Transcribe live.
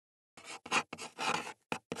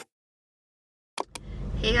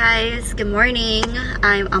Hey guys, good morning.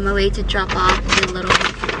 I'm on my way to drop off the little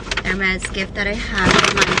errands gift that I have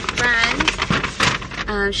for my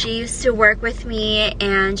friend. She used to work with me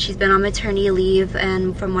and she's been on maternity leave,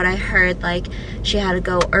 and from what I heard, like, she had to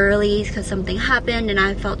go early because something happened and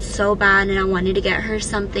I felt so bad and I wanted to get her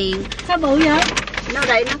something. Sao bự vậy? No,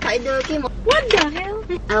 đấy nó phải đưa cái một... What the hell?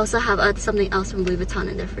 I also have something else from Louis Vuitton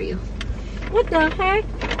in there for you. What the heck?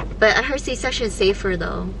 But her C-section is safer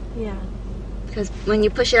though. Yeah. Because when you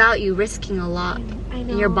push it out, you're risking a lot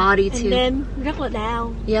in your body too. And then rất là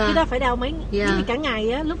đau. Yeah. Chứ đó phải đau mấy cả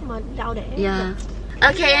ngày á, lúc mà đau đẻ. Yeah.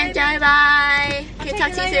 Okay, enjoy, bye. Okay,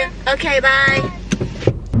 talk to you soon. Okay, bye.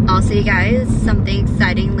 Also, you guys, something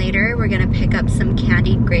exciting later. We're gonna pick up some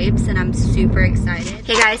candied grapes and I'm super excited.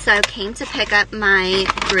 Hey guys, so I came to pick up my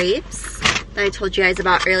grapes that I told you guys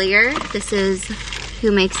about earlier. This is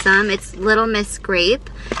who makes them. It's Little Miss Grape.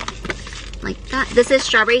 Like that. This is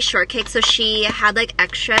strawberry shortcake. So she had like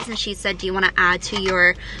extras and she said, do you want to add to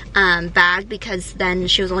your bag, because then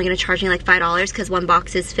she was only going to charge me like $5 because one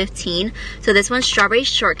box is $15. So this one's strawberry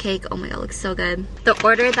shortcake. Oh my god, it looks so good. The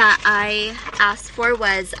order that I asked for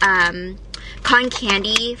was cotton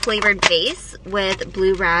candy flavored base with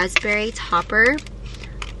blue raspberry topper.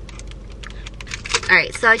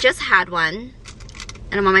 Alright, so I just had one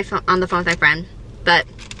and I'm on my phone, on the phone with my friend, but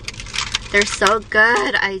they're so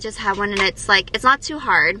good. I just had one and it's like, it's not too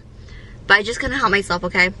hard, but I just couldn't help myself,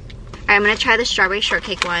 okay? Alright, I'm gonna try the strawberry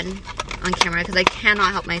shortcake one on camera because I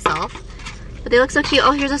cannot help myself. But they look so cute.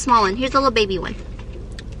 Oh, here's a small one. Here's a little baby one.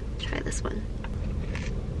 Try this one.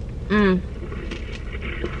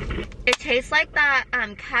 It tastes like that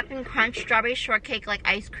Cap'n Crunch strawberry shortcake, like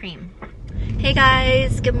ice cream. Hey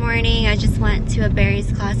guys, good morning. I just went to a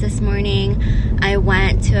berries class this morning. I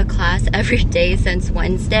went to a class every day since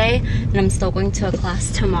Wednesday, and I'm still going to a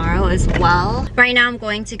class tomorrow as well. Right now I'm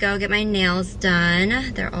going to go get my nails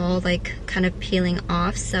done. They're all like kind of peeling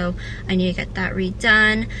off, so I need to get that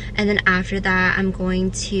redone. And then after that, I'm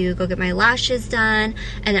going to go get my lashes done.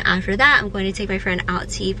 And then after that, I'm going to take my friend out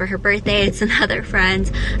to eat for her birthday. It's another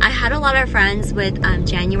friend. I had a lot of friends with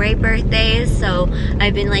January birthdays, so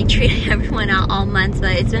I've been like treating everyone out all month,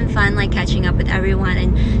 but it's been fun like catching up with everyone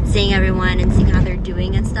and seeing everyone and seeing how they're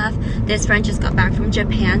doing and stuff. This friend just got back from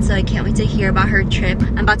Japan, so I can't wait to hear about her trip.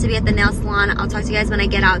 I'm about to be at the nail salon. I'll talk to you guys when I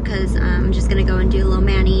get out because I'm just gonna go and do a little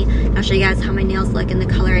mani. I'll show you guys how my nails look and the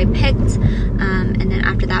color I picked, and then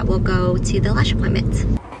after that we'll go to the lash appointment.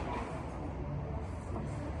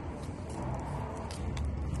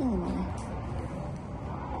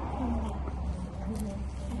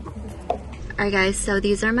 Alright guys, so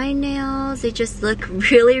these are my nails. They just look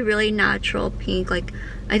really natural pink, like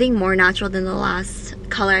I think more natural than the last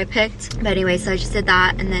color I picked. But anyway, so I just did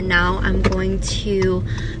that, and then now I'm going to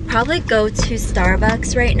probably go to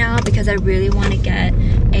Starbucks right now because I really want to get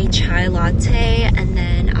a chai latte, and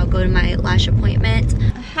then I'll go to my lash appointment.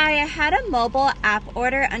 Hi, I had a mobile app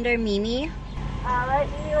order under Mimi. Alright,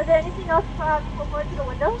 was there anything else before to the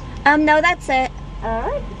window? No, that's it.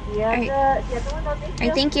 Alright,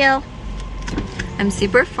 Alright, thank you. I'm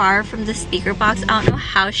super far from the speaker box. I don't know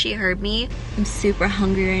how she heard me. I'm super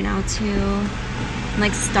hungry right now too. I'm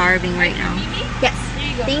like starving right now. Yes.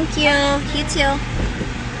 Thank you. You too.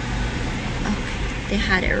 Oh, they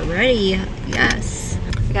had it ready. Yes.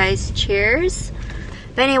 Guys, cheers.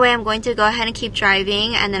 But anyway, I'm going to go ahead and keep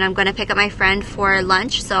driving, and then I'm going to pick up my friend for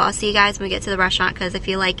lunch. So I'll see you guys when we get to the restaurant, because I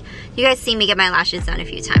feel like you guys see me get my lashes done a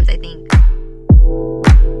few times, I think.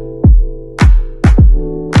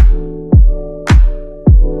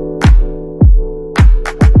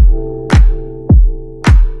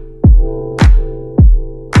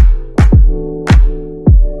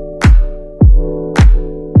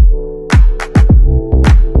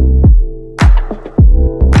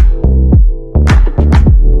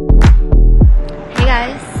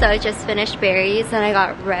 So I just finished berries and I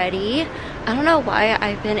got ready. I don't know why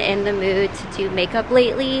I've been in the mood to do makeup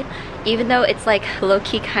lately, even though it's like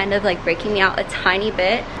low-key kind of like breaking me out a tiny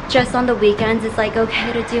bit. Just on the weekends it's like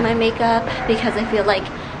okay to do my makeup because I feel like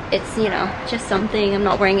it's, you know, just something. I'm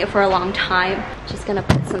not wearing it for a long time. Just gonna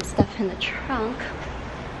put some stuff in the trunk.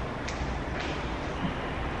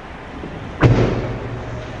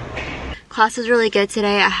 Class was really good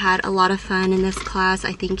today. I had a lot of fun in this class.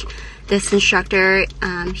 I think this instructor,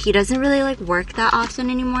 he doesn't really like work that often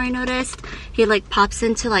anymore, I noticed. He like pops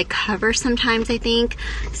into like cover sometimes, I think.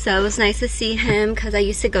 So it was nice to see him because I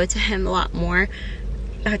used to go to him a lot more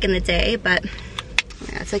back in the day, but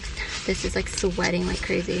yeah, it's like, this is like sweating like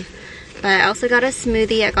crazy. But I also got a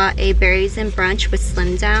smoothie. I got a berries and brunch with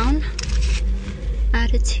Slim Down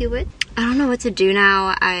added to it. I don't know what to do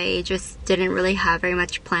now. I just didn't really have very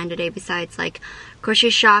much planned today besides like grocery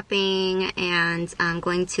shopping and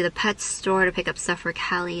going to the pet store to pick up stuff for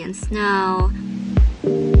Callie and Snow.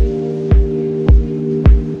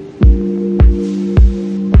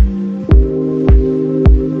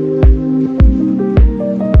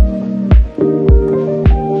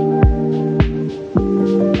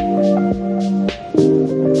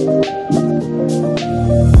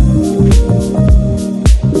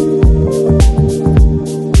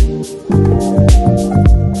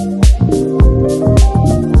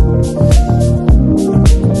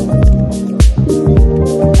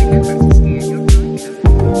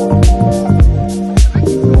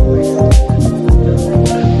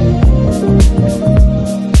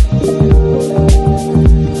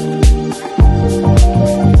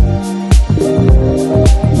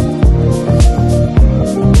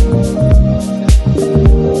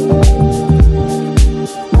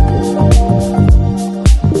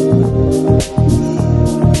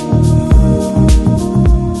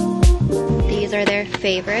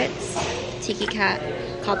 Favorites, Tiki Cat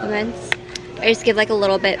compliments. I just give like a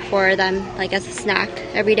little bit for them, like as a snack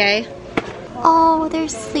every day. Oh, they're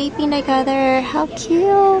sleeping together. How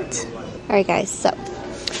cute. Alright guys, so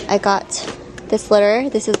I got this litter.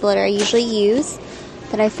 This is the litter I usually use.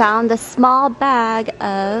 Then I found the small bag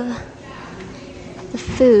of the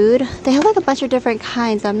food. They have like a bunch of different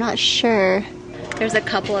kinds. I'm not sure. There's a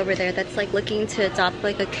couple over there that's like looking to adopt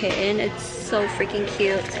like a kitten. It's so freaking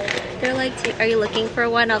cute. They're like, are you looking for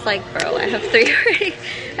one? I was like, bro, I have 3 already.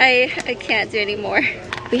 I can't do anymore.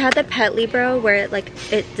 We had the Pet Libro where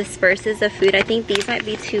it disperses the food. I think these might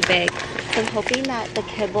be too big. So I'm hoping that the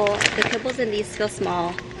kibbles in these feel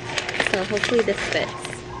small. So hopefully this fits.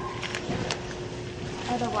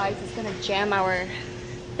 Otherwise it's gonna jam our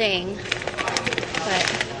thing.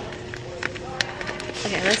 But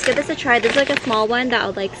okay, let's give this a try. This is like a small one that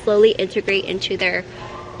will like slowly integrate into their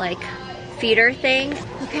like feeder thing.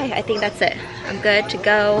 Okay, I think that's it. I'm good to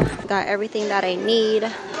go. Got everything that I need.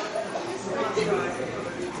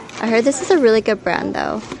 I heard this is a really good brand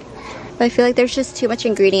though. But I feel like there's just too much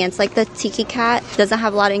ingredients. Like the Tiki Cat doesn't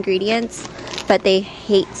have a lot of ingredients, but they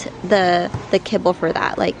hate the kibble for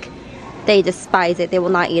that. Like they despise it. They will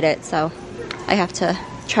not eat it. So I have to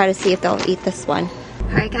try to see if they'll eat this one.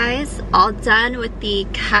 Alright guys, all done with the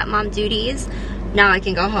cat mom duties. Now I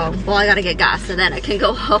can go home. Well, I gotta get gas and then I can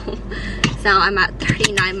go home. So now I'm at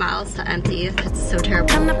 39 miles to empty. That's so terrible.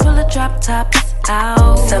 Time to pull a drop top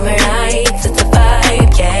out. Summer nights, it's a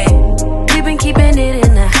vibe, yeah. We've been keeping it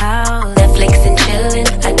in the house. Netflix and chilling,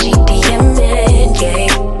 I GDMing,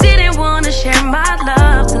 yeah. Didn't wanna share my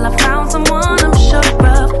love till I found someone I'm sure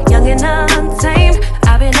of. Young and untamed.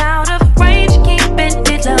 I've been out of range, keeping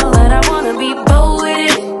it low, but I wanna be bold with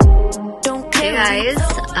it. Don't care. Hey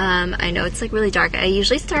guys. I know it's like really dark. I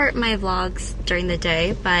usually start my vlogs during the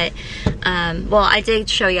day, but well, I did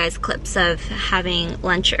show you guys clips of having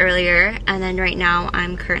lunch earlier, and then right now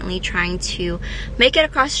I'm currently trying to make it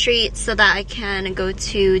across the street so that I can go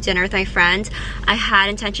to dinner with my friend. I had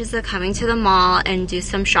intentions of coming to the mall and do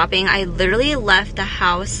some shopping. I literally left the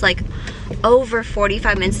house like over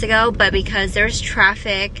 45 minutes ago, but because there's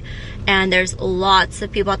traffic and there's lots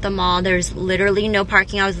of people at the mall, there's literally no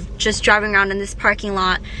parking. I was just driving around in this parking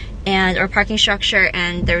lot or parking structure,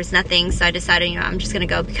 and there was nothing, so I decided, you know, I'm just gonna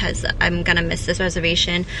go because I'm gonna miss this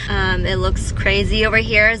reservation. It looks crazy over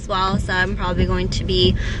here as well, so I'm probably going to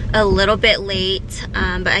be a little bit late,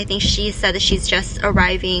 but I think she said that she's just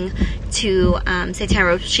arriving to Santana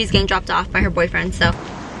Row. She's getting dropped off by her boyfriend, so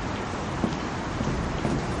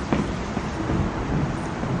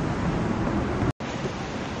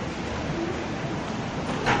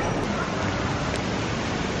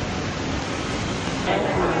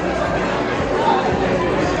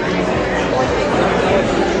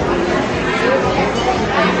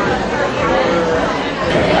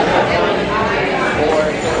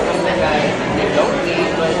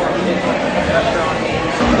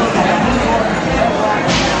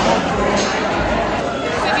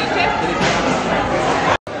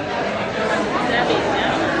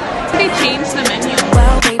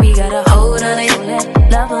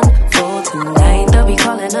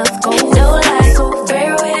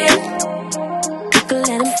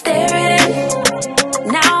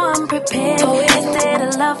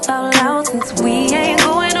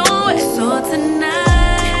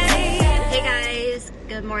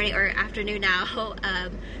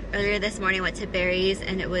earlier this morning I went to Barry's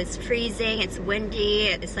and it was freezing, it's windy,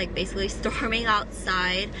 it's like basically storming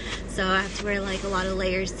outside, so I have to wear like a lot of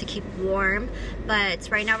layers to keep warm. But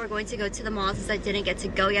right now we're going to go to the mall since I didn't get to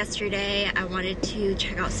go yesterday. I wanted to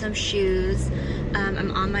check out some shoes.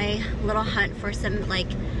 I'm on my little hunt for some like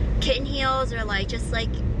kitten heels, or like just like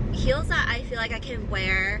heels that I feel like I can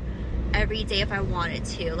wear every day if I wanted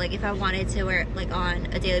to, like if I wanted to wear it like on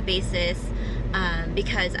a daily basis,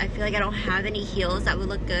 because I feel like I don't have any heels that would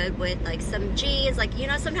look good with like some jeans. Like, you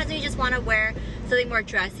know, sometimes you just want to wear something more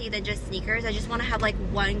dressy than just sneakers. I just want to have like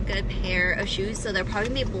one good pair of shoes, so they're probably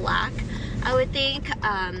gonna be black, I would think.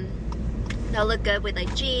 They'll look good with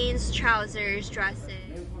like jeans, trousers, dresses.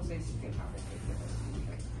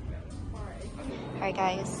 Alright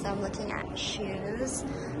guys, so I'm looking at shoes.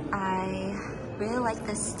 I really like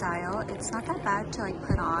this style. It's not that bad to like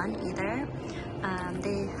put on either.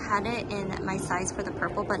 They had it in my size for the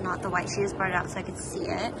purple, but not the white. She just brought it out so I could see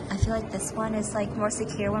it. I feel like this one is like more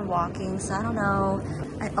secure when walking, so I don't know.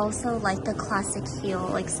 I also like the classic heel,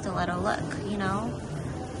 like stiletto look, you know?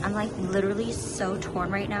 I'm like literally so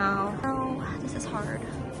torn right now. Oh, this is hard.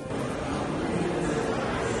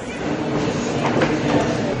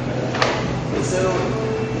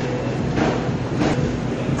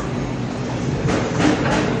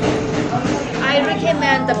 I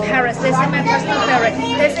recommend the Paris. This is my personal favorite.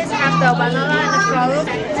 This is have the vanilla and the floral.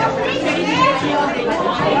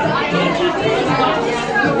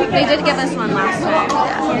 They did give us one last time.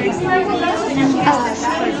 Yeah.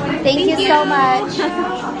 Thank you so much.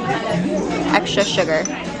 Extra sugar.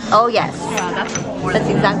 Oh yes. Yeah, That's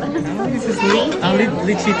exactly. This is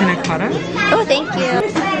lychee pina colada. Oh, thank you.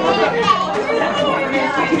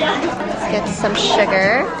 Let's get some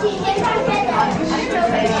sugar.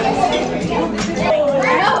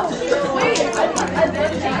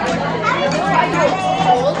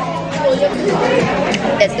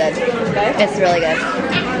 It's good. It's really good.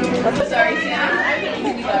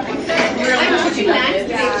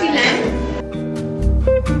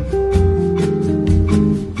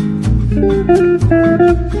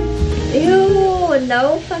 Ew,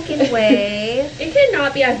 no fucking way. It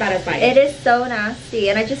cannot be as bad as mine. It is so nasty,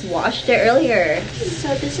 and I just washed it earlier.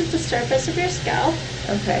 So this is the surface of your scalp.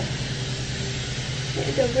 Okay.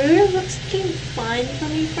 The rear looks fine for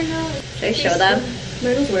me for now. Should I show them?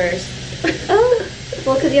 Middle's worse. Oh,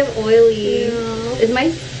 well, because you have oily. Yeah. Is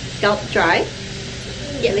my scalp dry?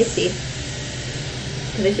 Yes. Can they see?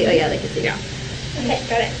 Can they see? Oh yeah, they can see. Yeah. Okay,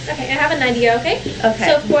 got it. Okay, I have an idea, okay? Okay.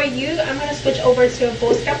 So for you, I'm going to switch over to a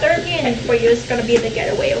full scalp therapy, and for you, it's going to be the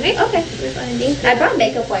getaway, okay? Okay. I brought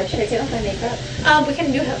makeup wipes. Should I take off my makeup? We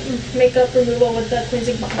can do makeup removal with the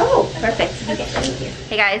cleansing balm. Oh, perfect. Okay, thank you.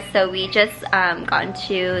 Hey guys, so we just got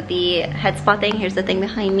into the head spa thing. Here's the thing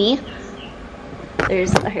behind me.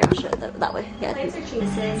 There's, here, I'll show it that way. Yeah. This is what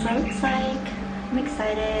it looks like. I'm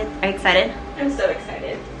excited. Are you excited? I'm so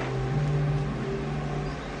excited.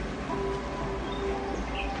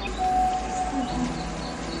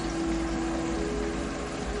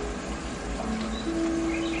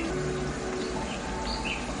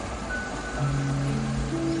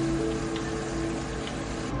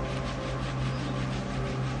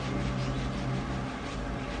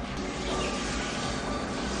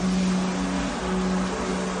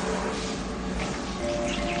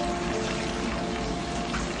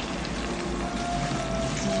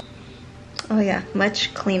 Oh yeah,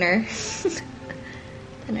 much cleaner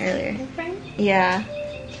than earlier. Okay. Yeah.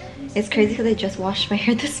 It's crazy because I just washed my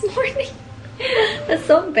hair this morning. That's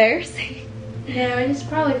so embarrassing. Yeah, it's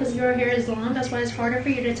probably because your hair is long. That's why it's harder for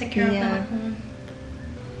you to take care of them at home.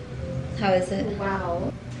 How is it?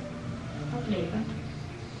 Wow.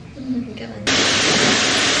 Good.